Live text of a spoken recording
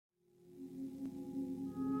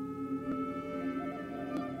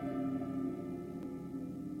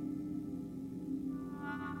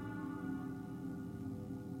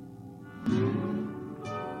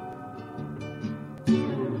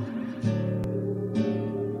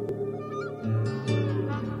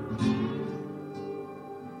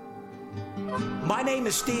name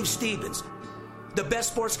is Steve Stevens, the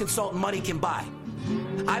best sports consultant money can buy.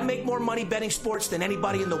 I make more money betting sports than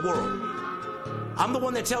anybody in the world. I'm the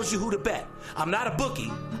one that tells you who to bet. I'm not a bookie.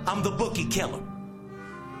 I'm the bookie killer.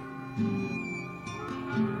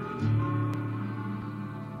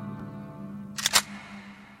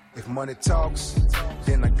 If money talks,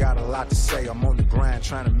 then I got a lot to say. I'm on the grind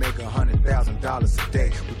trying to make $100,000 a day.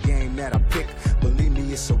 The game that I pick, believe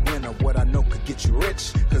me, it's a winner. What I know could get you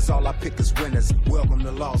rich, cause all I pick is winners. Welcome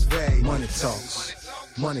to Las Vegas. Money talks,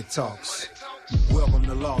 money talks. Welcome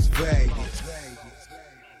to Las Vegas.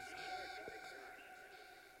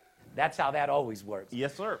 That's how that always works.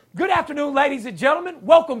 Yes, sir. Good afternoon, ladies and gentlemen.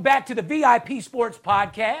 Welcome back to the VIP Sports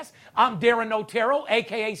Podcast. I'm Darren Otero,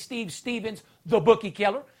 a.k.a. Steve Stevens, the Bookie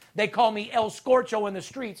Killer. They call me El Scorcho in the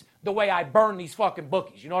streets the way I burn these fucking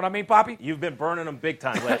bookies. You know what I mean, Poppy? You've been burning them big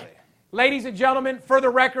time lately. Ladies and gentlemen, for the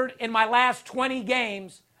record, in my last 20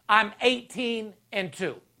 games, I'm 18-2.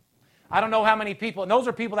 I don't know how many people, and those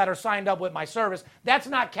are people that are signed up with my service. That's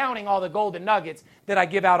not counting all the golden nuggets that I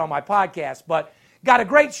give out on my podcast. But got a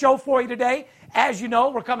great show for you today. As you know,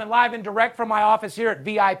 we're coming live and direct from my office here at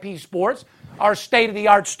VIP Sports, our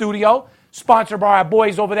state-of-the-art studio, sponsored by our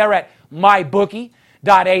boys over there at MyBookie.ag.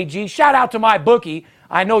 Shout out to MyBookie.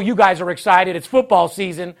 I know you guys are excited. It's football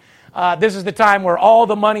season. This is the time where all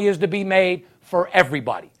the money is to be made for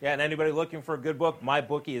everybody. Yeah, and anybody looking for a good book,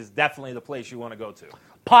 MyBookie is definitely the place you want to go to.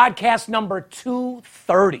 Podcast number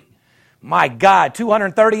 230. My God,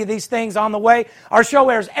 230 of these things on the way. Our show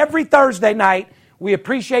airs every Thursday night. We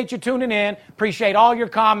appreciate you tuning in, appreciate all your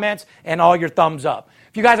comments and all your thumbs up.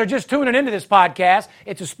 If you guys are just tuning into this podcast,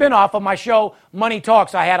 it's a spinoff of my show, Money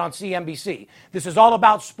Talks, I had on CNBC. This is all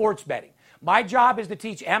about sports betting. My job is to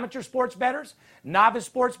teach amateur sports bettors, novice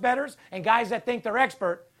sports bettors, and guys that think they're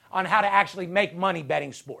expert on how to actually make money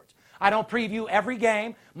betting sports. I don't preview every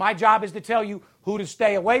game. My job is to tell you who to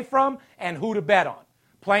stay away from and who to bet on.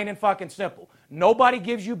 Plain and fucking simple. Nobody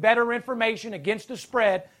gives you better information against the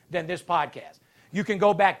spread than this podcast. You can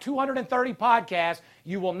go back 230 podcasts.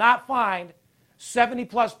 You will not find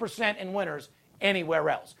 70+% in winners anywhere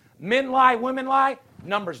else. Men lie, women lie,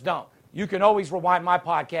 numbers don't. You can always rewind my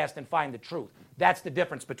podcast and find the truth. That's the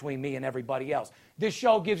difference between me and everybody else. This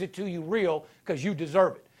show gives it to you real because you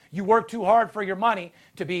deserve it. You work too hard for your money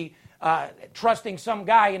to be trusting some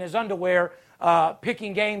guy in his underwear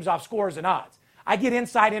picking games off scores and odds. I get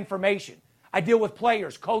inside information. I deal with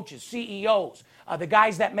players, coaches, CEOs, the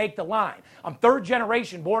guys that make the line. I'm third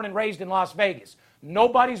generation, born and raised in Las Vegas.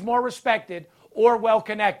 Nobody's more respected or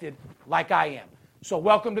well-connected like I am. So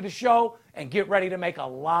welcome to the show, and get ready to make a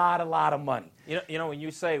lot of money. You know, when you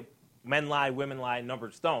say men lie, women lie,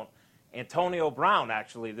 numbers don't, Antonio Brown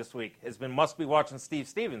actually this week must be watching Steve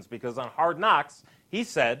Stevens, because on Hard Knocks, he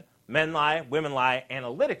said men lie, women lie,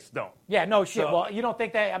 analytics don't. Yeah, no shit. So, well, you don't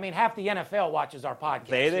think that? I mean, half the NFL watches our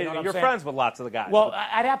podcast. You're friends with lots of the guys. Well,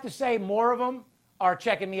 I'd have to say more of them are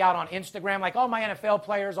checking me out on Instagram. Like all my NFL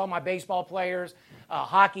players, all my baseball players,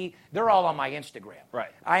 hockey, they're all on my Instagram.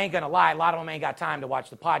 Right. I ain't going to lie. A lot of them ain't got time to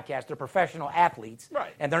watch the podcast. They're professional athletes.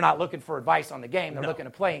 Right. And they're not looking for advice on the game. They're looking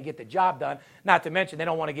to play and get the job done. Not to mention they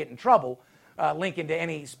don't want to get in trouble linking to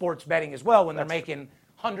any sports betting as well when they're making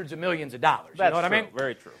hundreds of millions of dollars. That's you know what true. I mean?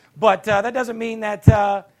 Very true. But that doesn't mean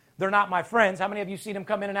that they're not my friends. How many of you seen them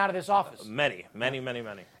come in and out of this office? Many.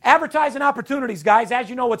 Advertising opportunities, guys. As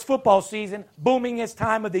you know, it's football season, boomingest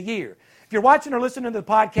time of the year. If you're watching or listening to the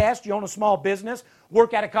podcast, you own a small business,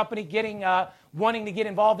 work at a company wanting to get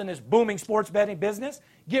involved in this booming sports betting business,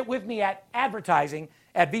 get with me at advertising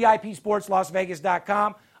at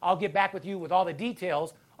VIPSportsLasVegas.com. I'll get back with you with all the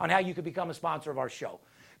details on how you can become a sponsor of our show.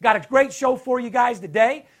 Got a great show for you guys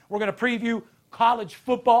today. We're going to preview college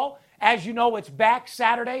football. As you know, it's back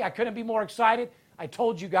Saturday. I couldn't be more excited. I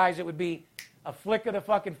told you guys it would be a flick of the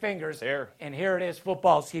fucking fingers. There. And here it is.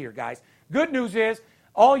 Football's here, guys. Good news is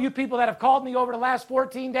all you people that have called me over the last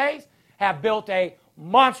 14 days have built a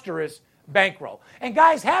monstrous bankroll. And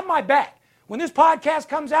guys, have my back. When this podcast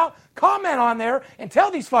comes out, comment on there and tell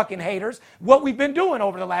these fucking haters what we've been doing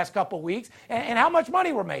over the last couple of weeks and how much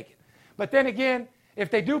money we're making. But then again, if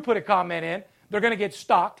they do put a comment in, they're going to get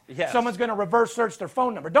stalked. Yes. Someone's going to reverse search their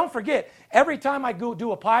phone number. Don't forget, every time I go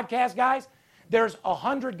do a podcast, guys, there's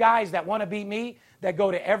 100 guys that want to be me that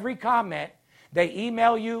go to every comment. They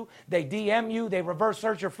email you, they DM you, they reverse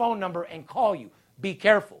search your phone number and call you. Be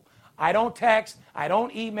careful. I don't text. I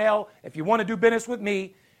don't email. If you want to do business with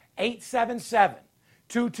me,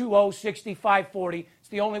 877-220-6540. It's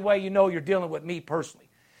the only way you know you're dealing with me personally.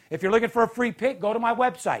 If you're looking for a free pick, go to my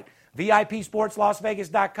website,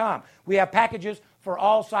 VIPSportsLasVegas.com. We have packages for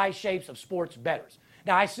all size shapes of sports bettors.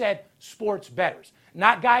 Now, I said sports bettors.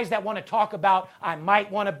 Not guys that want to talk about, I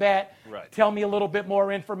might want to bet, Right. tell me a little bit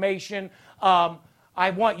more information. I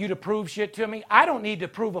want you to prove shit to me. I don't need to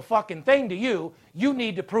prove a fucking thing to you. You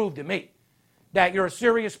need to prove to me that you're a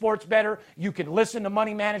serious sports bettor. You can listen to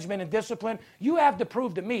money management and discipline. You have to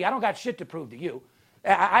prove to me. I don't got shit to prove to you.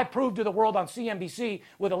 I proved to the world on CNBC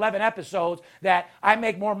with 11 episodes that I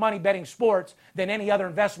make more money betting sports than any other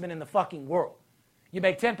investment in the fucking world. You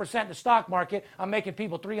make 10% in the stock market, I'm making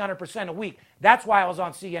people 300% a week. That's why I was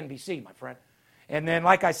on CNBC, my friend. And then,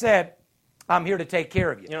 like I said, I'm here to take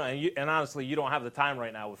care of you. You know, and honestly, you don't have the time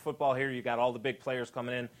right now. With football here, you got all the big players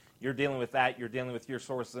coming in. You're dealing with that. You're dealing with your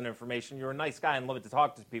sources and information. You're a nice guy and love to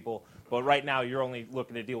talk to people, but right now you're only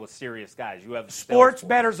looking to deal with serious guys. You have the sports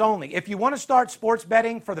bettors only. If you want to start sports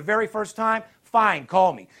betting for the very first time, fine,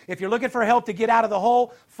 call me. If you're looking for help to get out of the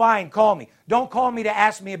hole, fine, call me. Don't call me to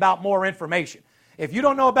ask me about more information. If you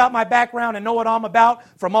don't know about my background and know what I'm about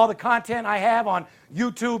from all the content I have on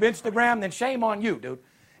YouTube, Instagram, then shame on you, dude.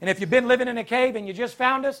 And if you've been living in a cave and you just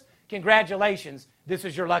found us, congratulations. This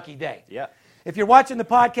is your lucky day. Yeah. If you're watching the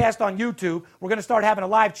podcast on YouTube, we're going to start having a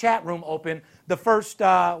live chat room open the first,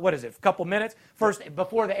 couple minutes,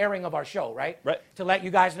 before the airing of our show, right? Right. To let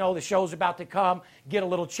you guys know the show's about to come, get a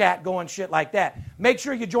little chat going, shit like that. Make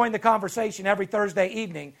sure you join the conversation every Thursday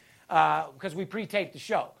evening because we pre-tape the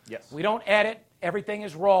show. Yes. We don't edit. Everything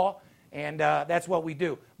is raw, and that's what we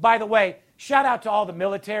do. By the way, shout out to all the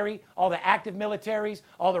military, all the active militaries,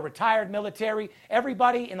 all the retired military,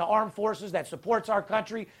 everybody in the armed forces that supports our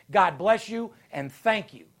country. God bless you, and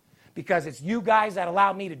thank you, because it's you guys that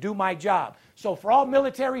allow me to do my job. So for all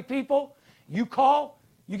military people, you call,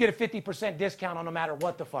 you get a 50% discount on no matter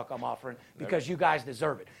what the fuck I'm offering, because you guys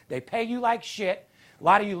deserve it. They pay you like shit. A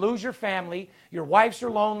lot of you lose your family, your wives are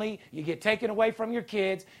lonely, you get taken away from your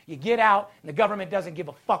kids, you get out, and the government doesn't give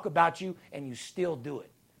a fuck about you, and you still do it.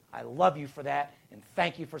 I love you for that, and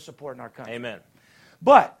thank you for supporting our country. Amen.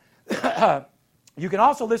 But you can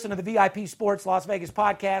also listen to the VIP Sports Las Vegas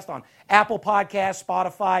podcast on Apple Podcasts,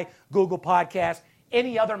 Spotify, Google Podcasts,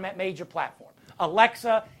 any other major platform.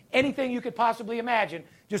 Alexa, anything you could possibly imagine,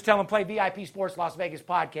 just tell them play VIP Sports Las Vegas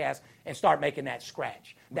podcast and start making that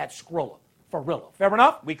scratch, that scroller. For real. Fair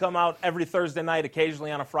enough? We come out every Thursday night,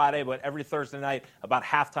 occasionally on a Friday, but every Thursday night about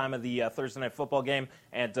halftime of the Thursday night football game.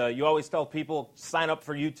 And you always tell people, sign up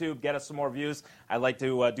for YouTube, get us some more views. I'd like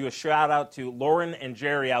to do a shout-out to Lauren and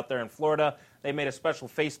Jerry out there in Florida. They made a special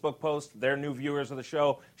Facebook post. They're new viewers of the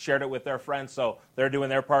show, shared it with their friends, so they're doing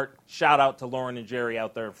their part. Shout-out to Lauren and Jerry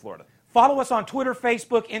out there in Florida. Follow us on Twitter,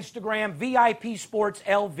 Facebook, Instagram, VIP Sports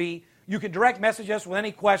LV. You can direct message us with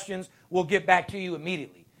any questions. We'll get back to you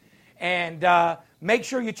immediately. And make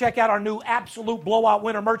sure you check out our new Absolute Blowout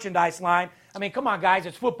Winner merchandise line. I mean, come on, guys,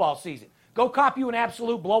 it's football season. Go cop you an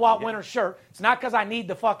Absolute Blowout Winner shirt. It's not because I need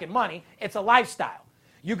the fucking money. It's a lifestyle.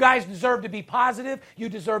 You guys deserve to be positive. You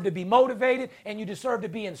deserve to be motivated. And you deserve to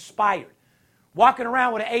be inspired. Walking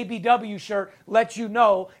around with an ABW shirt lets you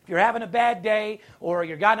know if you're having a bad day or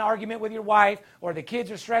you're got an argument with your wife or the kids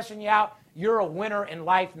are stressing you out, you're a winner in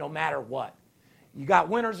life no matter what. You got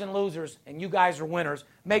winners and losers, and you guys are winners.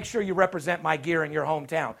 Make sure you represent my gear in your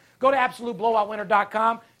hometown. Go to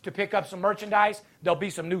AbsoluteBlowoutWinner.com to pick up some merchandise. There'll be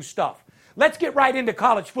some new stuff. Let's get right into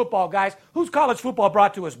college football, guys. Who's college football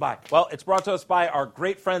brought to us by? Well, it's brought to us by our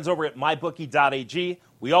great friends over at MyBookie.ag.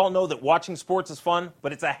 We all know that watching sports is fun,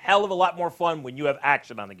 but it's a hell of a lot more fun when you have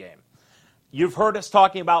action on the game. You've heard us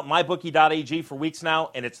talking about MyBookie.ag for weeks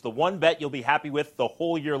now, and it's the one bet you'll be happy with the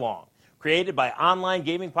whole year long. Created by online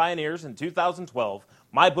gaming pioneers in 2012,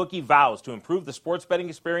 MyBookie vows to improve the sports betting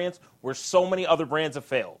experience where so many other brands have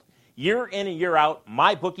failed. Year in and year out,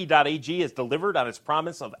 MyBookie.ag has delivered on its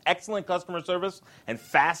promise of excellent customer service and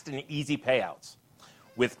fast and easy payouts.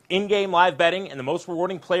 With in-game live betting and the most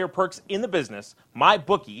rewarding player perks in the business,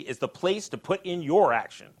 MyBookie is the place to put in your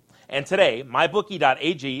action. And today,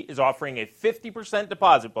 MyBookie.ag is offering a 50%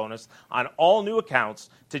 deposit bonus on all new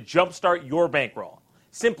accounts to jumpstart your bankroll.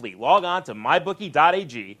 Simply log on to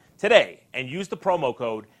MyBookie.ag today and use the promo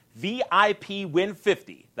code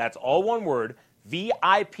VIPWin50, that's all one word,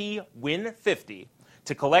 VIPWin50,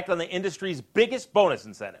 to collect on the industry's biggest bonus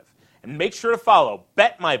incentive. And make sure to follow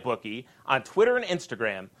BetMyBookie on Twitter and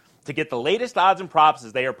Instagram to get the latest odds and props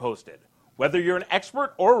as they are posted. Whether you're an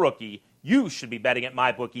expert or a rookie, you should be betting at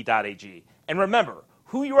MyBookie.ag. And remember,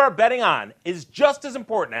 who you are betting on is just as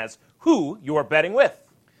important as who you are betting with.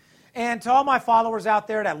 And to all my followers out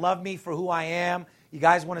there that love me for who I am, you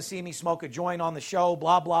guys want to see me smoke a joint on the show,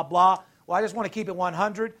 blah, blah, blah. Well, I just want to keep it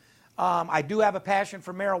 100. I do have a passion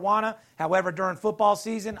for marijuana. However, during football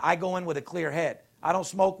season, I go in with a clear head. I don't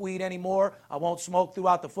smoke weed anymore. I won't smoke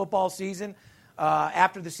throughout the football season.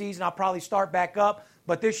 After the season, I'll probably start back up.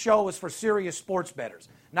 But this show is for serious sports bettors,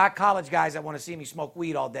 not college guys that want to see me smoke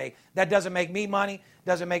weed all day. That doesn't make me money,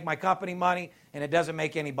 doesn't make my company money, and it doesn't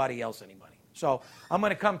make anybody else any money. So I'm going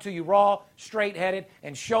to come to you raw, straight-headed,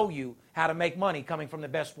 and show you how to make money coming from the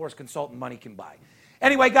best sports consultant money can buy.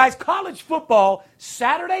 Anyway, guys, college football,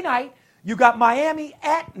 Saturday night, you got Miami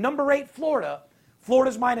at number 8 Florida.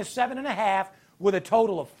 Florida's minus 7.5 with a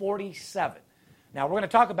total of 47. Now, we're going to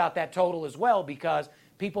talk about that total as well because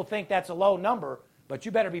people think that's a low number, but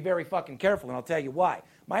you better be very fucking careful, and I'll tell you why.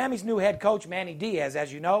 Miami's new head coach, Manny Diaz,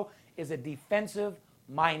 as you know, is a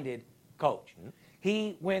defensive-minded coach.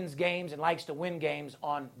 He wins games and likes to win games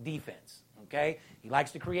on defense, okay? He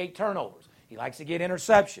likes to create turnovers. He likes to get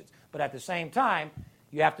interceptions. But at the same time,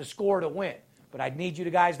 you have to score to win. But I need you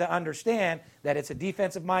guys to understand that it's a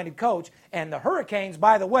defensive-minded coach. And the Hurricanes,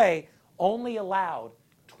 by the way, only allowed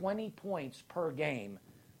 20 points per game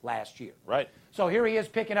last year. Right. So here he is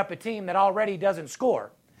picking up a team that already doesn't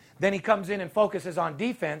score. Then he comes in and focuses on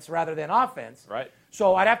defense rather than offense. Right.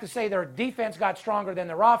 So I'd have to say their defense got stronger than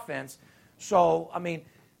their offense. So, I mean,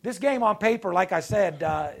 this game on paper, like I said,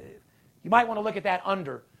 you might want to look at that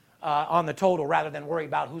under on the total rather than worry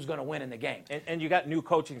about who's going to win in the game. And you got new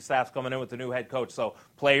coaching staffs coming in with the new head coach, so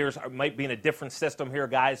players might be in a different system here,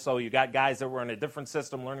 guys. So you got guys that were in a different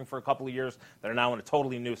system learning for a couple of years that are now in a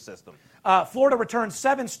totally new system. Florida returned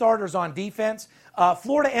 7 starters on defense.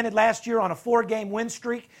 Florida ended last year on a 4-game win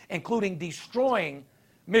streak, including destroying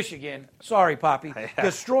Michigan. Sorry, Poppy.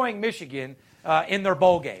 Destroying Michigan in their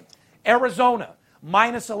bowl game. Arizona,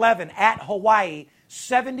 minus 11 at Hawaii,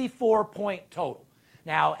 74-point total.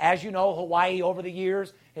 Now, as you know, Hawaii over the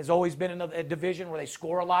years has always been in a division where they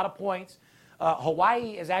score a lot of points.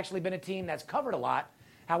 Hawaii has actually been a team that's covered a lot.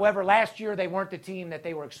 However, last year they weren't the team that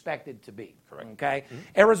they were expected to be. Correct. Okay?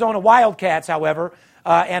 Mm-hmm. Arizona Wildcats, however,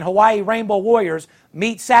 and Hawaii Rainbow Warriors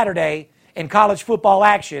meet Saturday in college football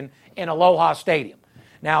action in Aloha Stadium.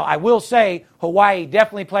 Now, I will say Hawaii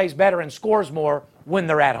definitely plays better and scores more when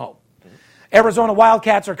they're at home. Mm-hmm. Arizona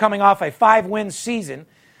Wildcats are coming off a 5-win season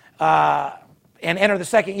and enter the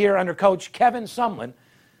second year under coach Kevin Sumlin.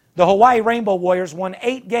 The Hawaii Rainbow Warriors won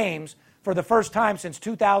 8 games for the first time since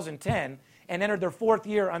 2010 and entered their 4th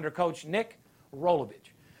year under coach Nick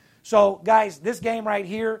Rolovich. So, guys, this game right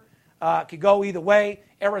here could go either way.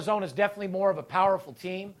 Arizona's definitely more of a powerful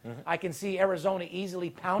team. Mm-hmm. I can see Arizona easily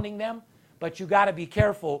pounding them, but you got to be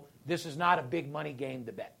careful. This is not a big money game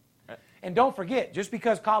to bet. Right. And don't forget, just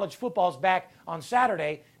because college football's back on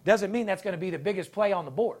Saturday doesn't mean that's going to be the biggest play on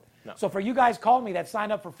the board. No. So for you guys call me that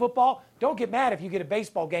signed up for football, don't get mad if you get a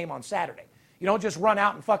baseball game on Saturday. You don't just run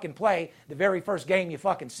out and fucking play the very first game you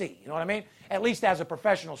fucking see. You know what I mean? At least as a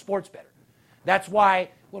professional sports bettor. That's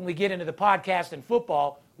why when we get into the podcast and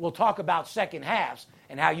football, we'll talk about second halves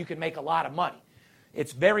and how you can make a lot of money.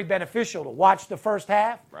 It's very beneficial to watch the first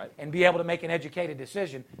half and be able to make an educated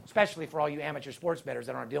decision, especially for all you amateur sports bettors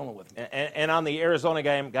that aren't dealing with me. And on the Arizona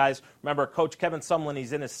game, guys, remember Coach Kevin Sumlin,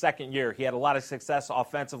 he's in his 2nd year. He had a lot of success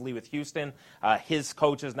offensively with Houston. His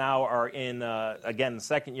coaches now are in, again, the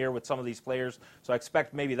 2nd year with some of these players. So I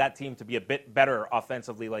expect maybe that team to be a bit better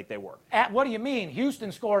offensively like they were. What do you mean?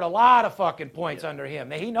 Houston scored a lot of fucking points under him.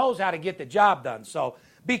 He knows how to get the job done. So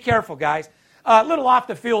be careful, guys. A little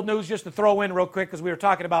off-the-field news just to throw in real quick because we were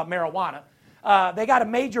talking about marijuana. They got a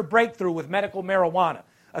major breakthrough with medical marijuana.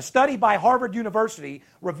 A study by Harvard University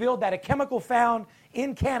revealed that a chemical found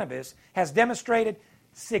in cannabis has demonstrated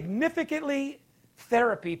significantly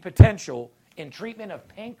therapy potential in treatment of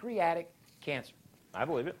pancreatic cancer. I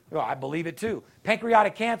believe it. Well, I believe it too.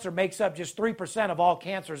 Pancreatic cancer makes up just 3% of all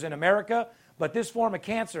cancers in America, but this form of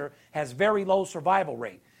cancer has very low survival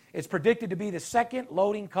rate. It's predicted to be the 2nd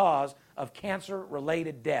leading cause of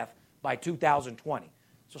cancer-related death by 2020.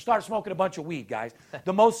 So start smoking a bunch of weed, guys.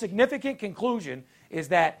 The most significant conclusion is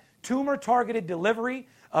that tumor-targeted delivery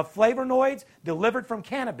of flavonoids delivered from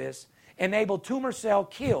cannabis enable tumor cell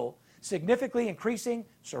kill, significantly increasing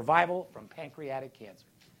survival from pancreatic cancer.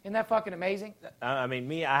 Isn't that fucking amazing? I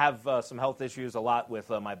mean, I have some health issues a lot with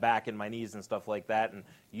my back and my knees and stuff like that, and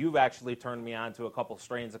you've actually turned me on to a couple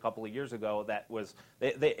strains a couple of years ago that was,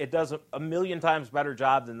 it does a million times better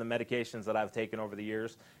job than the medications that I've taken over the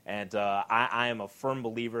years, and I am a firm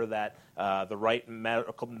believer that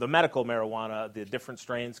the medical marijuana, the different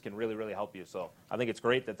strains can really, really help you. So I think it's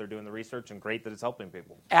great that they're doing the research and great that it's helping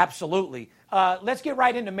people. Absolutely. Let's get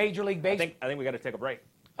right into Major League Baseball. I think we got to take a break.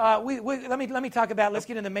 Let me talk about, let's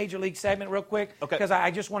get in the Major League segment real quick, because I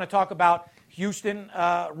just want to talk about Houston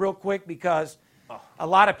real quick, because a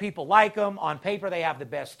lot of people like them. On paper, they have the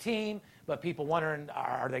best team, but people wondering,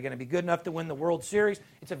 are they going to be good enough to win the World Series?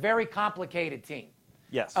 It's a very complicated team.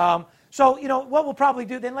 Yes. So, what we'll probably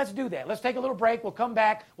do then, let's do that. Let's take a little break. We'll come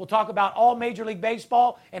back. We'll talk about all Major League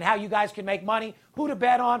Baseball and how you guys can make money, who to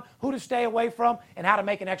bet on, who to stay away from, and how to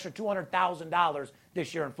make an extra $200,000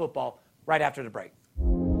 this year in football right after the break.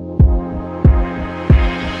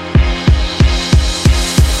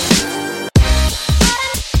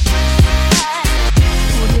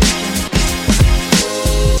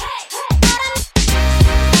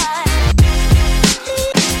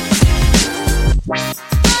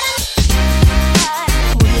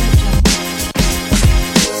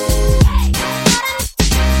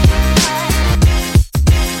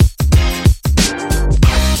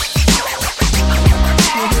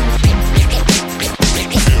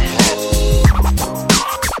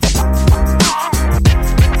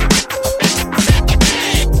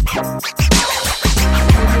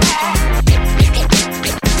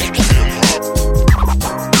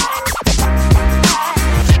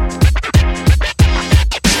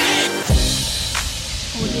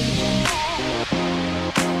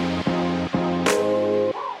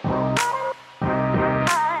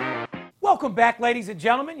 Welcome back, ladies and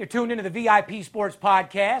gentlemen. You're tuned into the VIP Sports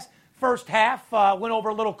Podcast. First half, went over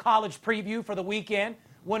a little college preview for the weekend,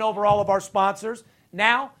 went over all of our sponsors.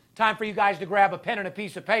 Now, time for you guys to grab a pen and a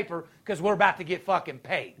piece of paper because we're about to get fucking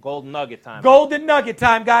paid. Golden Nugget time. Golden Nugget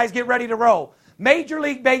time, guys. Get ready to roll. Major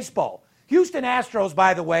League Baseball. Houston Astros,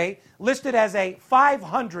 by the way, listed as a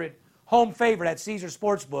 500 home favorite at Caesar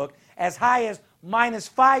Sportsbook, as high as minus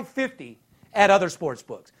 550 at other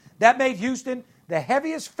sportsbooks. That made Houston the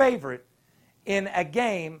heaviest favorite in a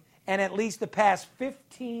game in at least the past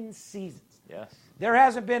 15 seasons. Yes. There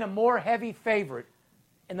hasn't been a more heavy favorite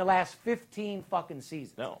in the last 15 fucking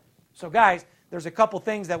seasons. No. So, guys, there's a couple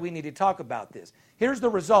things that we need to talk about this. Here's the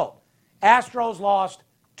result. Astros lost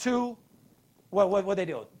two. What they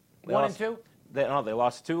do? 1 and 2? They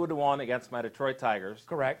lost 2-1 against my Detroit Tigers.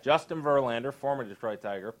 Correct. Justin Verlander, former Detroit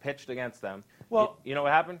Tiger, pitched against them. Well, you know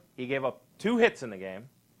what happened? He gave up 2 hits in the game,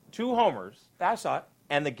 2 homers. I saw it.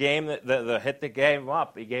 And the game, the hit that gave him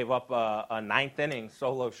up, he gave up a ninth inning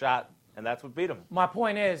solo shot, and that's what beat him. My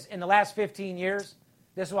point is, in the last 15 years,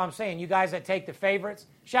 this is what I'm saying. You guys that take the favorites,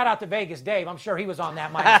 shout out to Vegas Dave. I'm sure he was on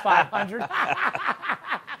that minus 500.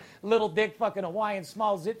 Little dick fucking Hawaiian,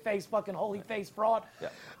 small zit face, fucking holy face fraud. Yeah.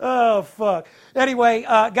 Oh, fuck. Anyway,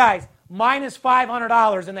 guys, minus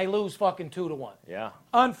 $500 and they lose fucking 2-1. Yeah.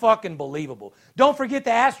 Unfucking believable. Don't forget the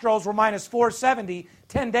Astros were minus 470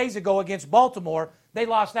 10 days ago against Baltimore. They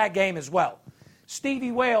lost that game as well.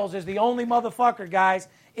 Stevie Wales is the only motherfucker, guys,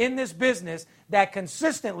 in this business that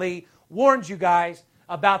consistently warns you guys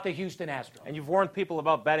about the Houston Astros. And you've warned people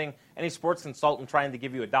about betting any sports consultant trying to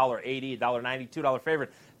give you a $1.80, $1.90, $2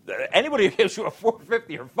 favorite. Anybody who gives you a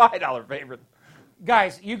 $4.50 or $5 favorite.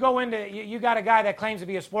 Guys, you go into, you got a guy that claims to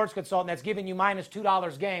be a sports consultant that's giving you minus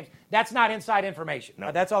 $2 games. That's not inside information.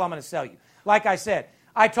 No. That's all I'm going to sell you. Like I said,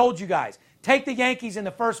 I told you guys, take the Yankees in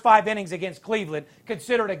the first 5 innings against Cleveland.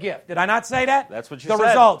 Consider it a gift. Did I not say that? That's what you said. The said.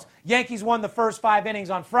 results. Yankees won the first 5 innings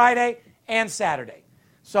on Friday and Saturday.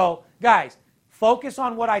 So, guys, focus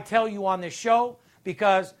on what I tell you on this show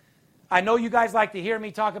because I know you guys like to hear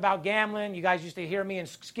me talk about gambling. You guys used to hear me and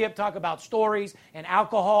Skip talk about stories and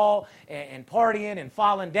alcohol and partying and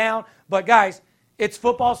falling down. But, guys, it's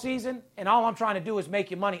football season, and all I'm trying to do is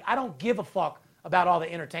make you money. I don't give a fuck about all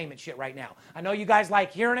the entertainment shit right now. I know you guys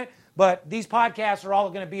like hearing it, but these podcasts are all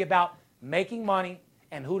going to be about making money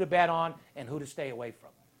and who to bet on and who to stay away from.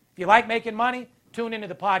 If you like making money, tune into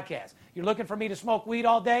the podcast. You're looking for me to smoke weed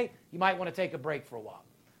all day, you might want to take a break for a while.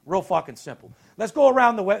 Real fucking simple. Let's go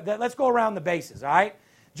around the bases, all right?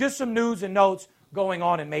 Just some news and notes going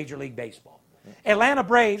on in Major League Baseball. Atlanta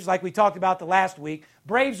Braves, like we talked about the last week,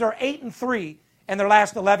 Braves are 8-3 in their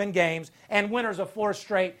last 11 games and winners of 4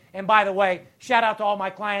 straight. And by the way, shout out to all my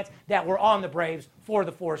clients that were on the Braves for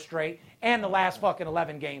the 4 straight and the last fucking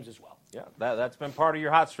 11 games as well. Yeah, that's been part of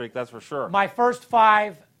your hot streak, that's for sure. My first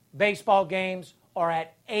 5 baseball games are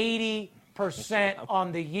at 80%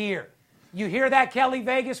 on the year. You hear that, Kelly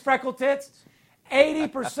Vegas, freckle tits?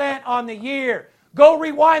 80% on the year. Go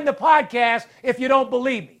rewind the podcast if you don't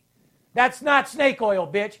believe me. That's not snake oil,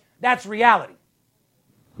 bitch. That's reality.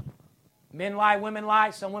 Men lie, women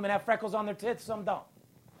lie. Some women have freckles on their tits, some don't.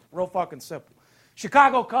 Real fucking simple.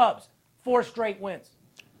 Chicago Cubs, 4 straight wins.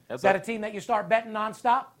 Is that a team that you start betting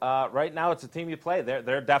nonstop? Right now, it's a team you play.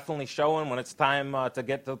 They're definitely showing when it's time to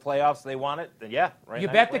get to the playoffs. They want it. Then yeah, right. You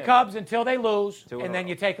now bet the Cubs until they lose, and then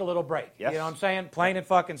you take a little break. Yes. You know what I'm saying? Plain and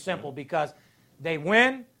fucking simple, because they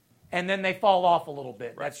win and then they fall off a little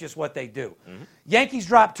bit. Right. That's just what they do. Mm-hmm. Yankees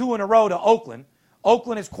dropped 2 in a row to Oakland.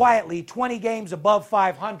 Oakland is quietly 20 games above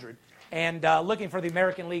 500 and looking for the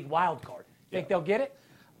American League wild card. Think they'll get it?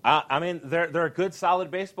 I mean, they're a good, solid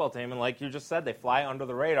baseball team, and like you just said, they fly under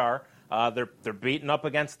the radar. They're beating up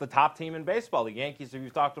against the top team in baseball, the Yankees, who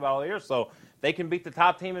you've talked about all year. So they can beat the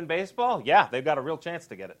top team in baseball. Yeah, they've got a real chance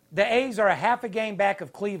to get it. The A's are a half a game back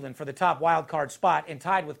of Cleveland for the top wild card spot, and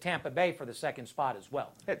tied with Tampa Bay for the second spot as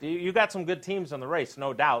well. Yeah, you got some good teams in the race,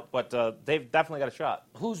 no doubt, but they've definitely got a shot.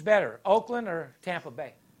 Who's better, Oakland or Tampa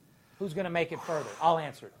Bay? Who's going to make it further? I'll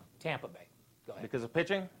answer it. Tampa Bay. Go ahead. Because of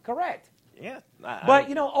pitching? Correct. Yeah. But,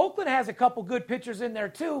 Oakland has a couple good pitchers in there,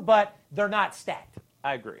 too, but they're not stacked.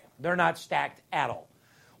 I agree. They're not stacked at all.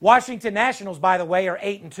 Washington Nationals, by the way, are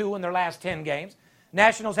 8-2 in their last 10 games.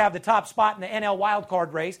 Nationals have the top spot in the NL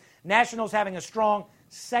wildcard race. Nationals having a strong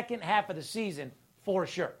second half of the season for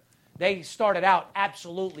sure. They started out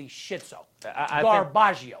absolutely shitso.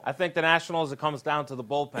 Garbaggio. I think the Nationals, it comes down to the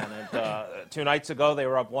bullpen. And 2 nights ago, they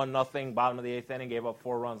were up 1-0, bottom of the 8th inning, gave up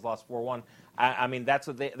 4 runs, lost 4-1. I mean, that's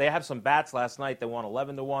what they have some bats last night. They won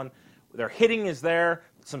 11-1. Their hitting is there.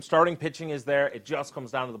 Some starting pitching is there. It just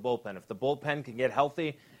comes down to the bullpen. If the bullpen can get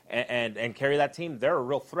healthy and carry that team, they're a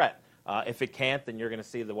real threat. If it can't, then you're going to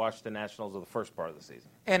see the Washington Nationals of the first part of the season.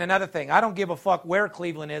 And another thing, I don't give a fuck where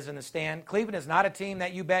Cleveland is in the stand. Cleveland is not a team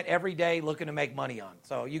that you bet every day looking to make money on.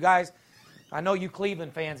 So you guys, I know you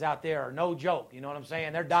Cleveland fans out there are no joke. You know what I'm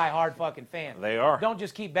saying? They're diehard fucking fans. They are. Don't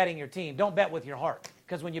just keep betting your team. Don't bet with your heart.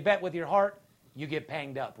 Because when you bet with your heart, you get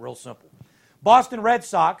panged up. Real simple. Boston Red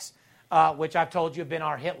Sox, which I've told you have been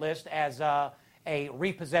our hit list as a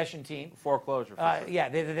repossession team. Foreclosure. Yeah,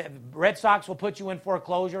 the Red Sox will put you in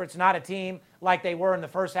foreclosure. It's not a team like they were in the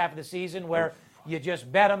first half of the season where you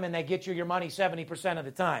just bet them and they get you your money 70% of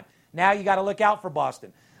the time. Now you got to look out for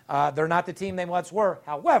Boston. They're not the team they once were.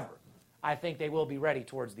 However, I think they will be ready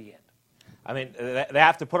towards the end. I mean, they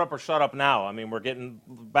have to put up or shut up now. I mean, we're getting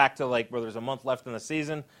back to like where there's a month left in the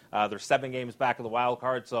season. There's 7 games back of the wild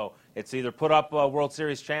card, so it's either put up World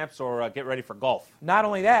Series champs or get ready for golf. Not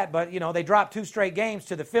only that, but they dropped 2 straight games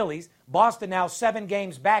to the Phillies. Boston now 7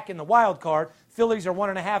 games back in the wild card. Phillies are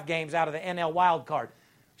 1.5 games out of the NL wild card.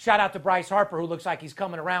 Shout out to Bryce Harper, who looks like he's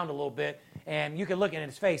coming around a little bit, and you can look at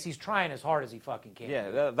his face. He's trying as hard as he fucking can.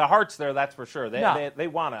 Yeah, the heart's there, that's for sure. They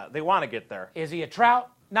wanna get there. Is he a Trout?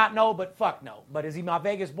 Not no, but fuck no. But is he my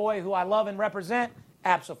Vegas boy who I love and represent?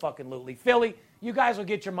 Abso-fucking-lutely. Philly, you guys will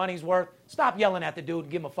get your money's worth. Stop yelling at the dude and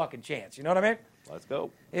give him a fucking chance. You know what I mean? Let's go.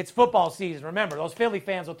 It's football season. Remember, those Philly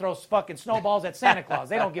fans will throw fucking snowballs at Santa Claus.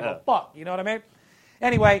 They don't give a fuck. You know what I mean?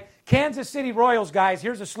 Anyway, Kansas City Royals, guys,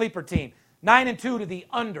 here's a sleeper team. 9-2 to the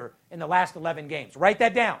under in the last 11 games. Write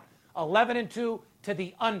that down. 11-2 to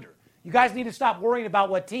the under. You guys need to stop worrying about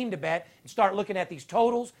what team to bet and start looking at these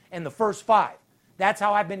totals and the first 5. That's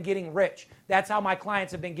how I've been getting rich. That's how my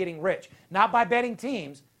clients have been getting rich. Not by betting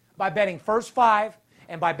teams, by betting first 5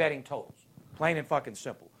 and by betting totals. Plain and fucking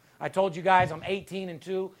simple. I told you guys I'm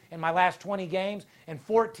 18-2 in my last 20 games, and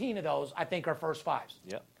 14 of those I think are first 5s.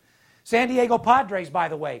 Yep. San Diego Padres, by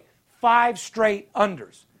the way, 5 straight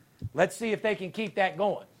unders. Let's see if they can keep that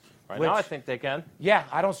going. Right now I think they can. Yeah,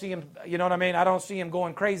 I don't see them, you know what I mean? I don't see them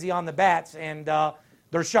going crazy on the bats, and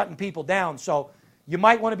they're shutting people down. So you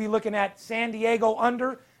might want to be looking at San Diego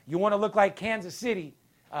under. You want to look like Kansas City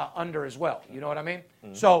under as well. You know what I mean?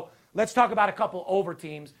 Mm-hmm. So let's talk about a couple over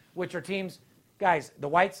teams, which are teams, guys, the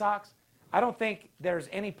White Sox. I don't think there's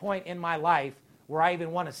any point in my life where I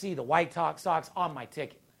even want to see the White Sox on my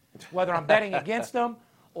ticket. Whether I'm betting against them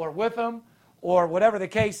or with them or whatever the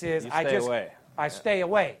case is, I stay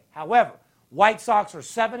away. However, White Sox are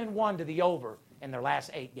 7-1 to the over in their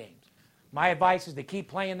last 8 games. My advice is to keep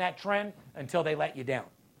playing that trend until they let you down.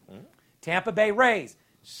 Mm-hmm. Tampa Bay Rays,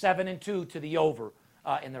 7-2 to the over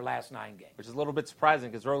in their last 9 games. Which is a little bit surprising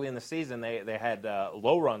because early in the season they had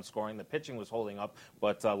low run scoring. The pitching was holding up,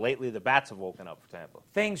 but lately the bats have woken up for Tampa.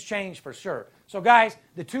 Things change for sure. So, guys,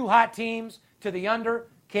 the 2 hot teams to the under,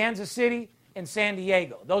 Kansas City and San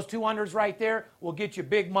Diego. Those 2 unders right there will get you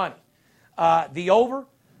big money. The over,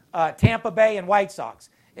 Tampa Bay and White Sox.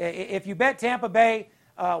 If you bet Tampa Bay,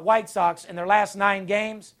 White Sox in their last 9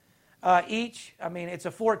 games each, I mean, it's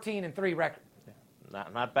a 14-3 record.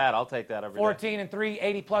 Not bad. I'll take that every day.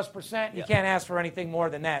 14-3, 80+%. You can't ask for anything more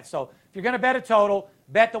than that. So if you're going to bet a total,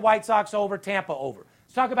 bet the White Sox over, Tampa over.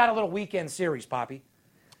 Let's talk about a little weekend series, Poppy.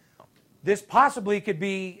 This possibly could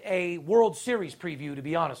be a World Series preview, to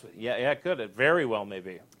be honest with you. Yeah, it could. It very well may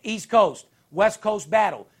be. East Coast, West Coast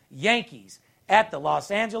battle. Yankees at the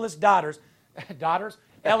Los Angeles Dodgers.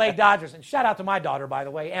 LA Dodgers. And shout out to my daughter, by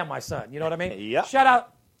the way, and my son. You know what I mean? Yep. Shout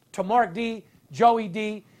out to Mark D, Joey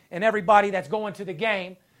D, and everybody that's going to the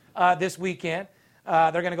game this weekend.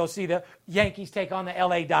 They're going to go see the Yankees take on the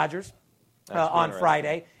LA Dodgers on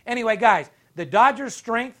Friday. Anyway, guys, the Dodgers'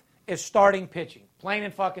 strength is starting pitching. Plain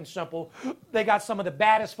and fucking simple. They got some of the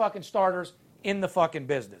baddest fucking starters in the fucking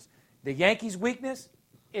business. The Yankees' weakness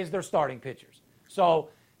is their starting pitchers. So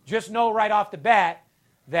just know right off the bat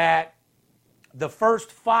that the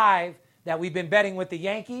first 5 that we've been betting with the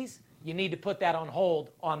Yankees, you need to put that on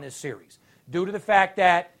hold on this series. Due to the fact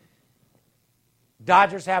that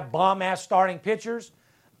Dodgers have bomb-ass starting pitchers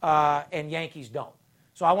and Yankees don't.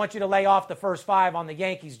 So I want you to lay off the first 5 on the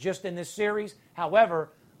Yankees just in this series.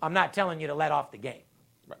 However, I'm not telling you to let off the game.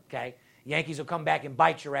 Okay? Yankees will come back and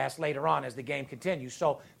bite your ass later on as the game continues.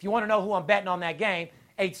 So if you want to know who I'm betting on that game,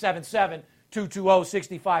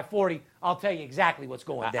 877-220-6540. I'll tell you exactly what's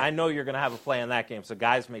going down. I know you're going to have a play in that game, so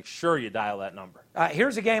guys, make sure you dial that number.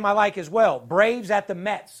 Here's a game I like as well. Braves at the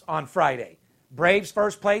Mets on Friday. Braves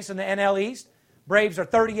first place in the NL East. Braves are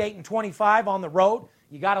 38-25 on the road.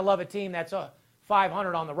 You got to love a team that's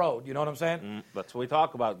 500 on the road. You know what I'm saying? That's what we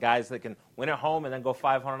talk about. Guys that can win at home and then go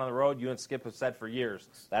 500 on the road. You and Skip have said for years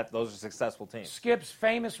that those are successful teams. Skip's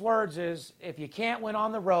famous words is, if you can't win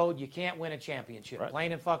on the road, you can't win a championship. Right.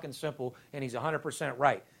 Plain and fucking simple, and he's 100%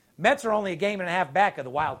 right. Mets are only a game and a half back of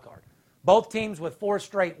the wild card. Both teams with 4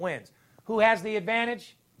 straight wins. Who has the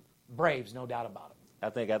advantage? Braves, no doubt about it. I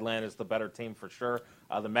think Atlanta's the better team for sure.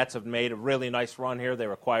 The Mets have made a really nice run here. They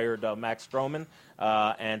acquired Max Stroman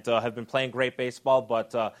and have been playing great baseball.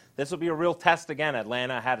 But this will be a real test again.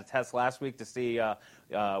 Atlanta had a test last week to see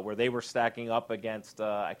where they were stacking up against,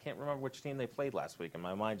 I can't remember which team they played last week, and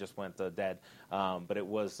my mind just went dead. But it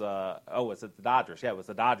was, was it the Dodgers? Yeah, it was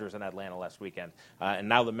the Dodgers in Atlanta last weekend. And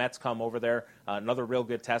now the Mets come over there. Another real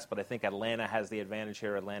good test, but I think Atlanta has the advantage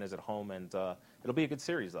here. Atlanta's at home, and it'll be a good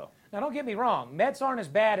series, though. Now, don't get me wrong. Mets aren't as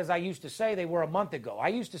bad as I used to say they were a month ago. I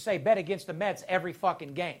used to say bet against the Mets every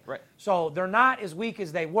fucking game. Right. So they're not as weak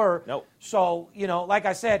as they were. Nope. So, like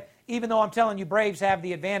I said, even though I'm telling you Braves have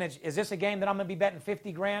the advantage, is this a game that I'm going to be betting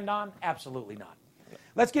 50 grand on? Absolutely not.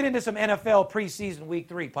 Let's get into some NFL preseason week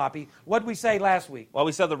 3, Poppy. What did we say last week? Well,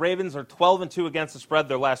 we said the Ravens are 12-2 against the spread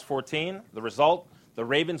their last 14. The result, the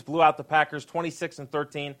Ravens blew out the Packers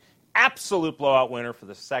 26-13. Absolute blowout winner for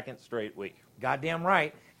the second straight week. Goddamn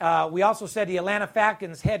right. We also said the Atlanta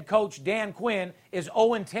Falcons head coach Dan Quinn is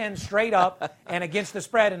 0-10 straight up and against the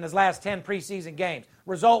spread in his last 10 preseason games.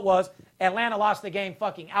 Result was Atlanta lost the game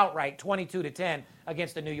fucking outright, 22-10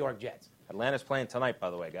 against the New York Jets. Atlanta's playing tonight, by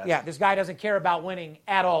the way, guys. Yeah, this guy doesn't care about winning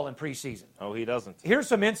at all in preseason. Oh, he doesn't. Here's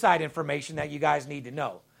some inside information that you guys need to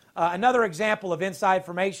know. Another example of inside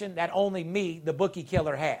information that only me, the bookie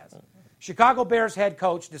killer, has. Chicago Bears head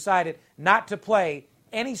coach decided not to play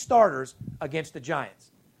any starters against the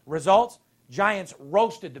Giants. Results, Giants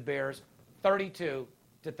roasted the Bears 32-13.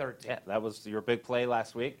 Yeah, that was your big play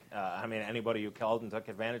last week. Anybody who called and took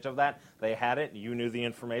advantage of that, they had it. You knew the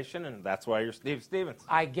information, and that's why you're Steve Stevens.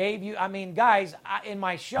 I gave you, guys, in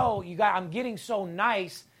my show, I'm getting so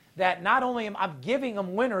nice that not only am I giving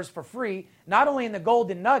them winners for free, not only in the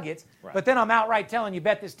Golden Nuggets, right, but then I'm outright telling you,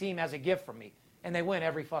 bet this team as a gift from me. And they win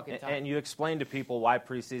every fucking time. And you explain to people why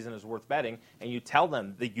preseason is worth betting, and you tell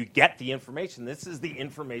them that you get the information. This is the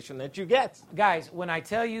information that you get. Guys, when I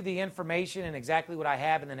tell you the information and exactly what I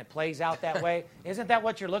have and then it plays out that way, isn't that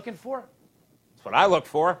what you're looking for? That's what I look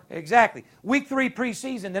for. Exactly. Week 3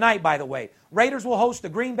 preseason tonight, by the way. Raiders will host the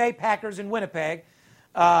Green Bay Packers in Winnipeg.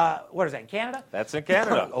 What is that, in Canada? That's in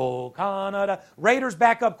Canada. Oh, Canada. Raiders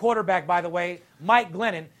backup quarterback, by the way, Mike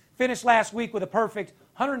Glennon, finished last week with a perfect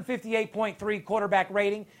 158.3 quarterback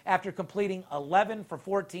rating after completing 11 for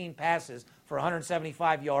 14 passes for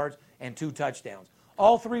 175 yards and 2 touchdowns.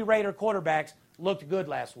 All 3 Raider quarterbacks looked good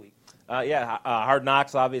last week. Hard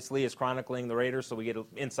Knocks obviously is chronicling the Raiders, so we get an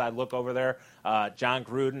inside look over there. John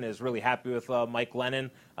Gruden is really happy with Mike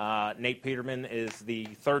Glennon. Nate Peterman is the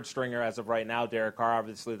third stringer as of right now. Derek Carr,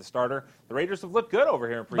 obviously the starter. The Raiders have looked good over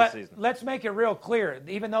here in preseason. But let's make it real clear.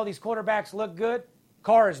 Even though these quarterbacks look good,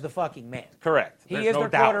 Carr is the fucking man. Correct. He is their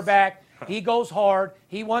quarterback. He goes hard.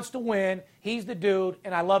 He wants to win. He's the dude,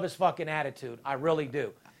 and I love his fucking attitude. I really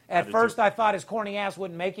do. At first, I thought his corny ass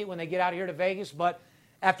wouldn't make it when they get out here to Vegas, but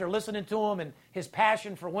after listening to him and his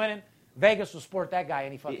passion for winning, Vegas will sport that guy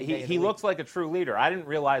any fucking day. He looks like a true leader. I didn't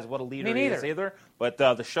realize what a leader he is either, but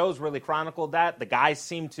the show's really chronicled that. The guys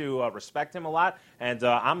seem to respect him a lot, and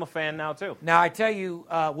I'm a fan now too. Now, I tell you,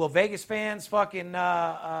 will Vegas fans fucking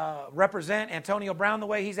represent Antonio Brown the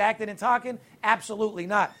way he's acting and talking? Absolutely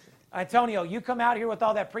not. Antonio, you come out here with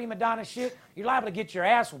all that prima donna shit, you're liable to get your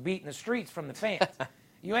ass beat in the streets from the fans.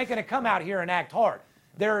 You ain't going to come out here and act hard.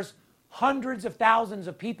 There's hundreds of thousands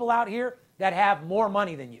of people out here that have more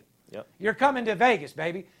money than you. Yep. You're coming to Vegas,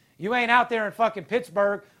 baby. You ain't out there in fucking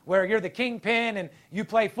Pittsburgh where you're the kingpin and you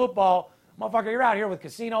play football. Motherfucker, you're out here with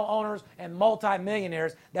casino owners and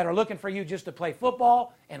multimillionaires that are looking for you just to play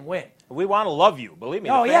football and win. We want to love you, believe me.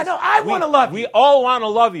 Oh, yeah, no, I want to love you. We all want to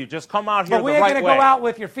love you. Just come out here but the right way. we ain't going to go out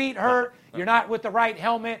with your feet hurt. You're not with the right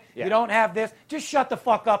helmet. Yeah. You don't have this. Just shut the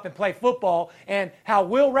fuck up and play football. And how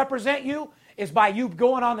we'll represent you is by you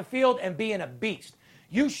going on the field and being a beast.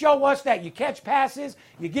 You show us that you catch passes,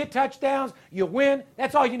 you get touchdowns, you win.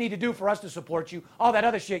 That's all you need to do for us to support you. All that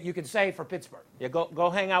other shit you can say for Pittsburgh. Yeah, go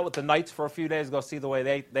hang out with the Knights for a few days. Go see the way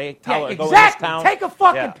they tell it. Yeah, Go in this exactly. town. Take a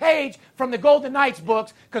fucking page from the Golden Knights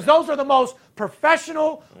books, because those are the most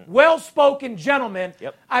professional, well-spoken gentlemen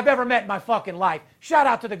I've ever met in my fucking life. Shout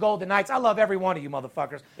out to the Golden Knights. I love every one of you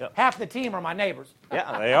motherfuckers. Yep. Half the team are my neighbors.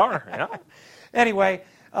 Yeah, they are. Yeah. Anyway,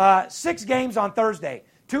 6 games on Thursday,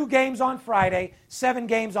 2 games on Friday, 7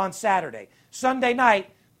 games on Saturday. Sunday night,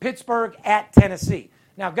 Pittsburgh at Tennessee.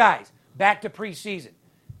 Now, guys, back to preseason.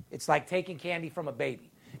 It's like taking candy from a baby.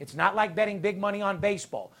 It's not like betting big money on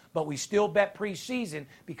baseball, but we still bet preseason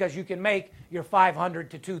because you can make your $500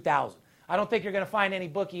 to $2,000. I don't think you're going to find any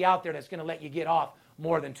bookie out there that's going to let you get off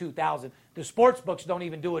more than $2,000. The sports books don't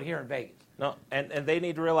even do it here in Vegas. No, and they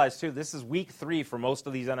need to realize, too, this is week 3 for most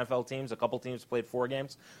of these NFL teams. A couple teams played 4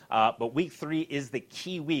 games. But week 3 is the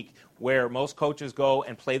key week where most coaches go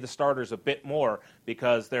and play the starters a bit more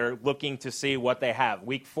because they're looking to see what they have.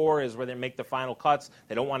 Week 4 is where they make the final cuts.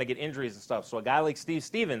 They don't want to get injuries and stuff. So a guy like Steve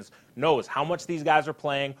Stevens knows how much these guys are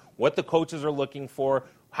playing, what the coaches are looking for,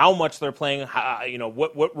 how much they're playing,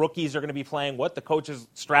 what rookies are going to be playing, what the coaches'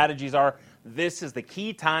 strategies are. This is the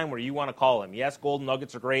key time where you want to call him. Yes, Golden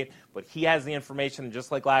Nuggets are great, but he has the information, just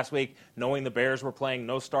like last week, knowing the Bears were playing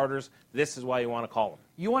no starters. This is why you want to call him.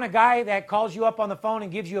 You want a guy that calls you up on the phone and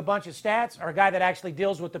gives you a bunch of stats, or a guy that actually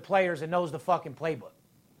deals with the players and knows the fucking playbook?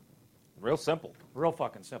 Real simple. Real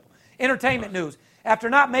fucking simple. Entertainment news. After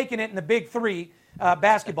not making it in the Big Three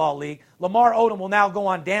basketball league, Lamar Odom will now go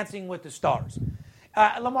on Dancing with the Stars.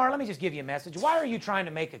 Lamar, let me just give you a message. Why are you trying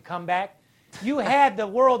to make a comeback? You had the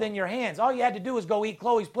world in your hands. All you had to do was go eat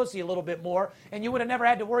Chloe's pussy a little bit more, and you would have never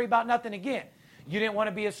had to worry about nothing again. You didn't want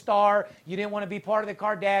to be a star. You didn't want to be part of the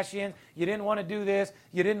Kardashians. You didn't want to do this.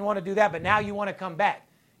 You didn't want to do that, but now you want to come back.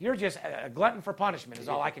 You're just a glutton for punishment is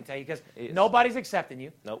all I can tell you, because nobody's accepting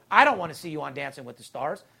you. Nope. I don't want to see you on Dancing with the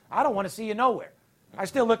Stars. I don't want to see you nowhere. I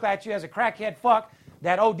still look at you as a crackhead fuck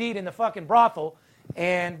that OD'd in the fucking brothel,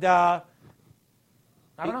 and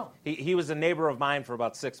I don't know. He was a neighbor of mine for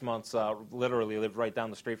about 6 months, literally lived right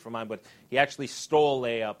down the street from mine, but he actually stole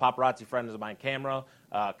a paparazzi friend of mine camera,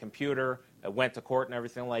 computer, went to court and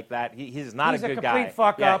everything like that. He's not a good guy. He's a complete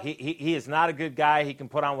fuck up. He is not a good guy. He can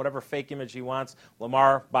put on whatever fake image he wants.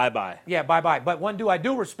 Lamar, bye-bye. Yeah, bye-bye. But one dude I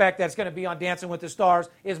do respect that's going to be on Dancing with the Stars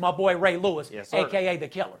is my boy Ray Lewis, yes, sir. a.k.a. The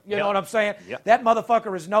Killer. You know what I'm saying? Yep. That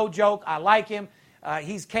motherfucker is no joke. I like him.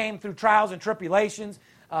 He's came through trials and tribulations.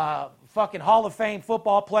 Fucking Hall of Fame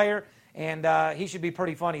football player. And he should be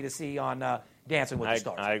pretty funny to see on Dancing with the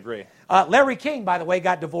Stars. I agree. Larry King, by the way,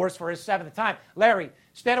 got divorced for his 7th time. Larry,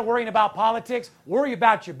 instead of worrying about politics, worry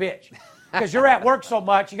about your bitch. Because you're at work so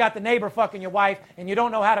much, you got the neighbor fucking your wife, and you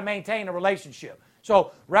don't know how to maintain a relationship.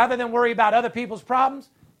 So rather than worry about other people's problems,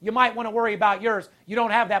 you might want to worry about yours. You don't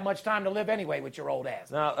have that much time to live anyway with your old ass.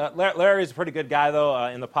 No, Larry's a pretty good guy, though.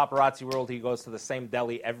 In the paparazzi world, he goes to the same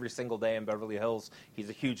deli every single day in Beverly Hills. He's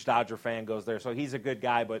a huge Dodger fan, goes there. So he's a good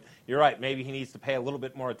guy, but you're right. Maybe he needs to pay a little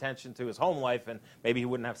bit more attention to his home life, and maybe he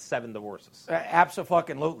wouldn't have 7 divorces.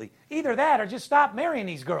 Abso-fucking-lutely. Either that or just stop marrying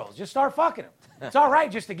these girls. Just start fucking them. It's all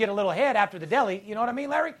right just to get a little head after the deli. You know what I mean,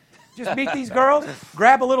 Larry? Just meet these girls,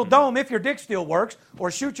 grab a little dome if your dick still works, or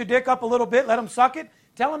shoot your dick up a little bit, let them suck it,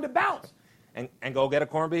 tell them to bounce. And go get a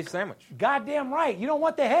corned beef sandwich. Goddamn right. You don't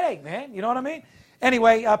want the headache, man. You know what I mean?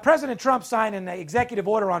 Anyway, President Trump signed an executive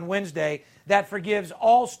order on Wednesday that forgives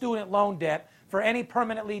all student loan debt for any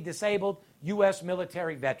permanently disabled U.S.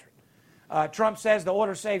 military veteran. Trump says the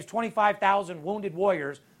order saves 25,000 wounded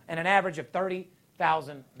warriors and an average of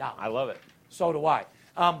 $30,000. I love it. So do I.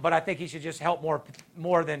 But I think he should just help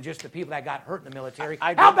more than just the people that got hurt in the military.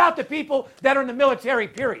 I agree. How about the people that are in the military,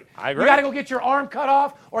 period? I agree. You got to go get your arm cut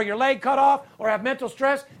off or your leg cut off or have mental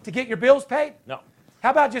stress to get your bills paid? No.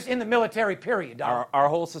 How about just in the military, period, dog? Our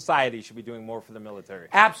whole society should be doing more for the military.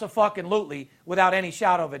 Abso-fucking-lutely, without any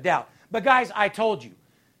shadow of a doubt. But, guys, I told you,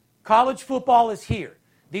 college football is here.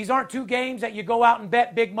 These aren't 2 games that you go out and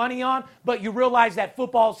bet big money on, but you realize that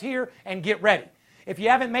football's here and get ready. If you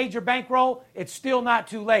haven't made your bankroll, it's still not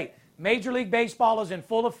too late. Major League Baseball is in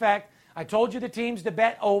full effect. I told you the teams to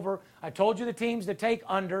bet over. I told you the teams to take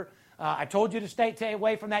under. I told you to stay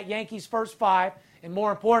away from that Yankees first 5. And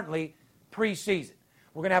more importantly, preseason.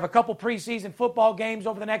 We're going to have a couple preseason football games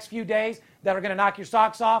over the next few days that are going to knock your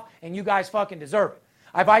socks off, and you guys fucking deserve it.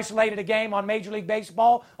 I've isolated a game on Major League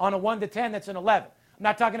Baseball on a 1 to 10 that's an 11. I'm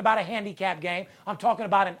not talking about a handicap game. I'm talking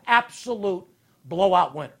about an absolute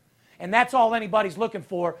blowout winner. And that's all anybody's looking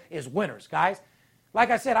for is winners, guys. Like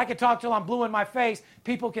I said, I could talk till I'm blue in my face.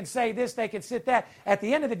 People can say this, they can sit that. At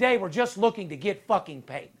the end of the day, we're just looking to get fucking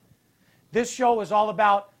paid. This show is all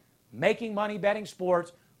about making money betting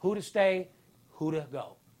sports, who to stay, who to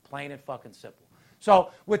go. Plain and fucking simple.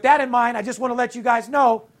 So with that in mind, I just want to let you guys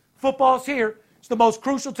know football's here. It's the most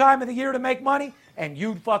crucial time of the year to make money, and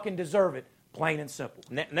you fucking deserve it. Plain and simple.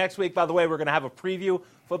 Next week, by the way, we're going to have a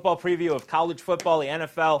football preview of college football, the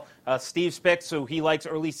NFL. Steve's picks, who he likes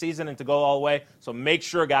early season and to go all the way. So make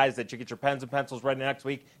sure, guys, that you get your pens and pencils ready next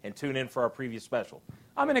week and tune in for our preview special.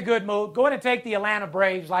 I'm in a good mood. Go ahead and take the Atlanta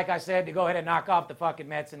Braves, like I said, to go ahead and knock off the fucking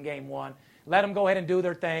Mets in Game 1. Let them go ahead and do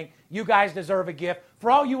their thing. You guys deserve a gift.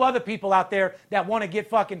 For all you other people out there that want to get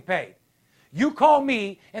fucking paid, you call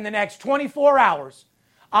me in the next 24 hours.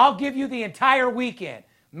 I'll give you the entire weekend.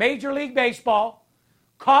 Major League Baseball,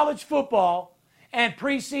 college football, and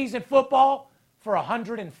preseason football for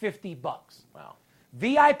 $150. Wow.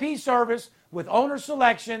 VIP service with owner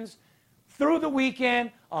selections through the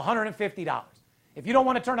weekend, $150. If you don't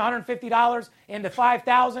want to turn $150 into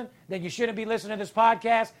 $5,000, then you shouldn't be listening to this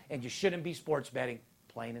podcast, and you shouldn't be sports betting,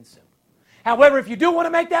 plain and simple. However, if you do want to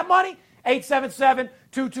make that money,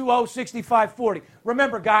 877-220-6540.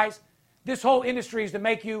 Remember, guys, this whole industry is to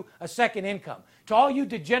make you a second income. To all you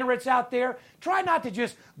degenerates out there, try not to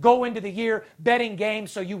just go into the year betting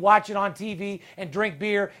games so you watch it on TV and drink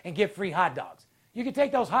beer and get free hot dogs. You can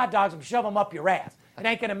take those hot dogs and shove them up your ass. It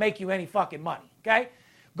ain't going to make you any fucking money, okay?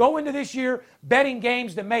 Go into this year betting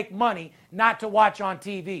games to make money, not to watch on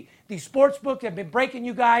TV. These sports books have been breaking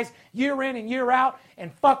you guys year in and year out,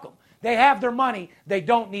 and fuck them. They have their money. They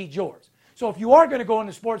don't need yours. So if you are going to go in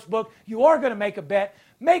the sports book, you are going to make a bet,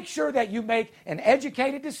 make sure that you make an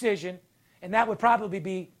educated decision, and that would probably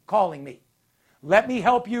be calling me. Let me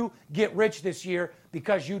help you get rich this year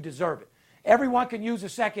because you deserve it. Everyone can use a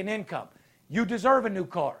second income. You deserve a new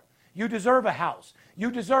car. You deserve a house. You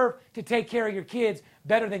deserve to take care of your kids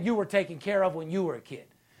better than you were taken care of when you were a kid.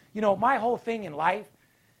 You know, my whole thing in life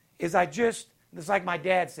is it's like my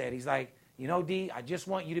dad said. He's like, you know, D, I just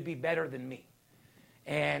want you to be better than me.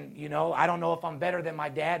 And, you know, I don't know if I'm better than my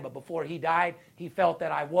dad, but before he died, he felt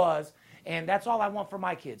that I was. And that's all I want for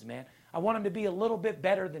my kids, man. I want them to be a little bit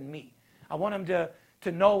better than me. I want them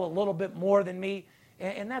to know a little bit more than me.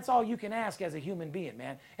 And that's all you can ask as a human being,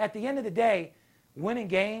 man. At the end of the day, winning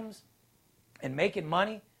games and making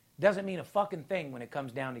money doesn't mean a fucking thing when it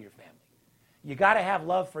comes down to your family. You got to have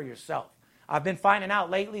love for yourself. I've been finding out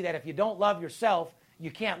lately that if you don't love yourself, you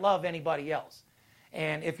can't love anybody else.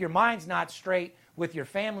 And if your mind's not straight with your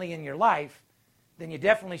family in your life, then you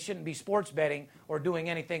definitely shouldn't be sports betting or doing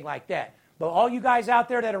anything like that. But all you guys out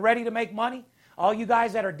there that are ready to make money, all you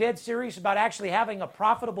guys that are dead serious about actually having a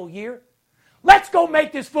profitable year, let's go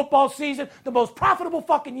make this football season the most profitable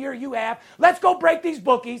fucking year you have. Let's go break these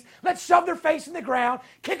bookies. Let's shove their face in the ground,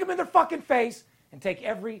 kick them in their fucking face, and take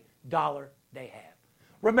every dollar they have.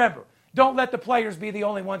 Remember, don't let the players be the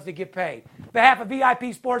only ones that get paid. On behalf of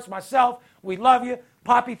VIP Sports, myself, we love you.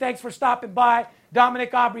 Poppy, thanks for stopping by.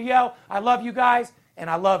 Dominic Abriel, I love you guys, and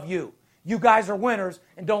I love you. You guys are winners,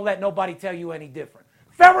 and don't let nobody tell you any different.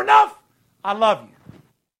 Fair enough? I love you.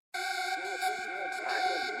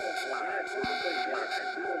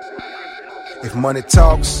 If money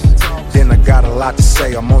talks, then I got a lot to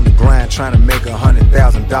say. I'm on the grind trying to make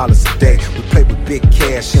 $100,000 a day. We play with big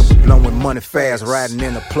cash and we blowing money fast. Riding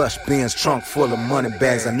in a plush Benz trunk full of money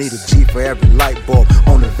bags. I need a G for every light bulb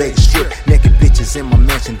on the Vegas Strip. Naked bitches in my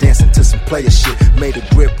mansion dancing to some player shit. Made a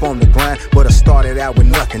grip on the grind, but I started out with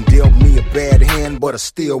nothing. Dealt me a bad hand, but I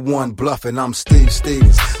still won bluffing. I'm Steve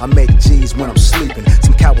Stevens. I make G's when I'm sleeping.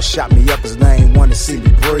 Some cowards shot me up cause they ain't want to see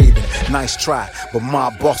me breathing. Nice try, but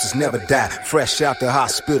my bosses never die. Fresh out the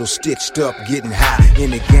hospital, stitched up, getting high.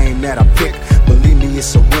 In the game that I pick, believe me,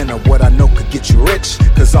 it's a winner. What I know could get you rich,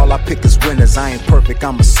 cause all I pick is winners. I ain't perfect,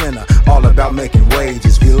 I'm a sinner. All about making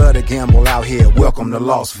wages. We love to gamble out here. Welcome to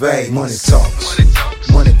Las Vegas. Money talks.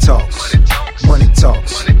 Money talks. Money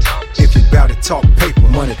talks. If you bout to talk paper,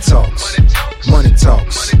 money talks. Money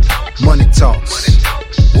talks. Money talks.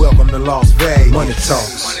 Welcome to Las Vegas. Money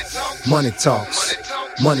talks. Money talks.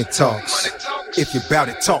 Money talks. If you bout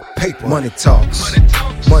it, talk paper. Money talks.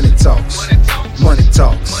 Money talks. Money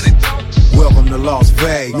talks. Welcome to Las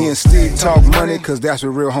Vegas. Me and Steve talk money, cause that's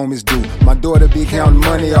what real homies do. My daughter be counting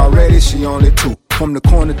money already, she only 2. From the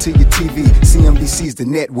corner to your TV, CNBC's the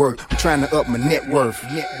network. I'm trying to up my net worth.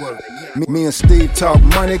 Me and Steve talk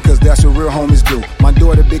money, cause that's what real homies do. My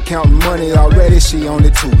daughter been counting money already, she on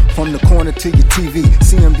it too. From the corner to your TV,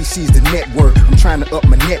 CNBC's the network. I'm trying to up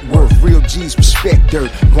my net worth. Real G's respect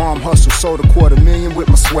dirt. Bomb hustle, sold $250,000 with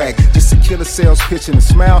my swag. Just a killer sales pitch and a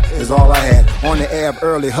smile is all I had. On the ab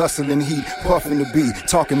early, hustling heat, puffing the beat.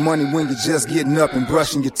 Talking money when you're just getting up and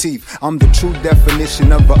brushing your teeth. I'm the true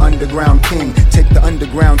definition of an underground king. Take the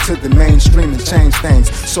underground to the mainstream and change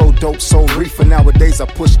things. So dope, so reefer. Nowadays I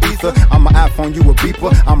push ether. I'm an iPhone, you a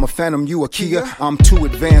beeper. I'm a Phantom, you a Kia. I'm too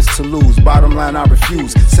advanced to lose. Bottom line, I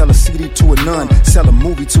refuse. Sell a CD to a nun. Sell a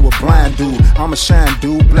movie to a blind dude. I'm a shine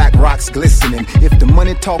dude. Black rocks glistening. If the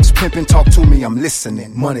money talks, pimping, talk to me, I'm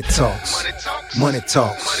listening. Money talks. Money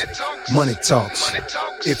talks. Money talks.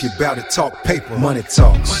 If you bout to talk paper, money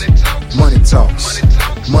talks. Money talks.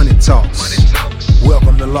 Money talks.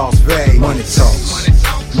 Welcome to Las Vegas. Money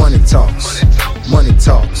talks. Money talks. Money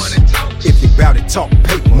talks. If you bout to talk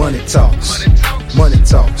paper, money talks. Money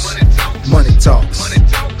talks. Money talks.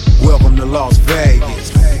 Welcome to Las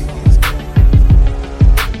Vegas.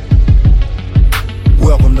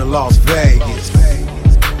 Welcome to Las Vegas.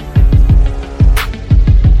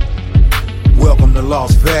 Welcome to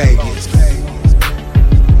Las Vegas.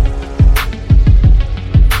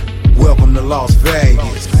 Welcome to Las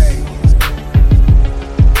Vegas.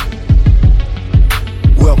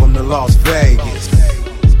 Welcome to Las Vegas.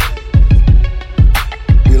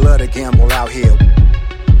 We love to gamble out here.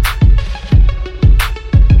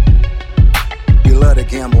 We love to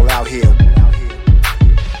gamble out here.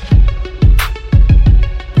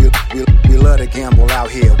 We love to gamble out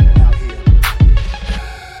here.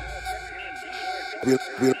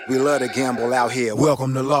 We love to gamble out here.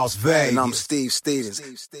 Welcome to Las Vegas. And I'm Steve Stevens.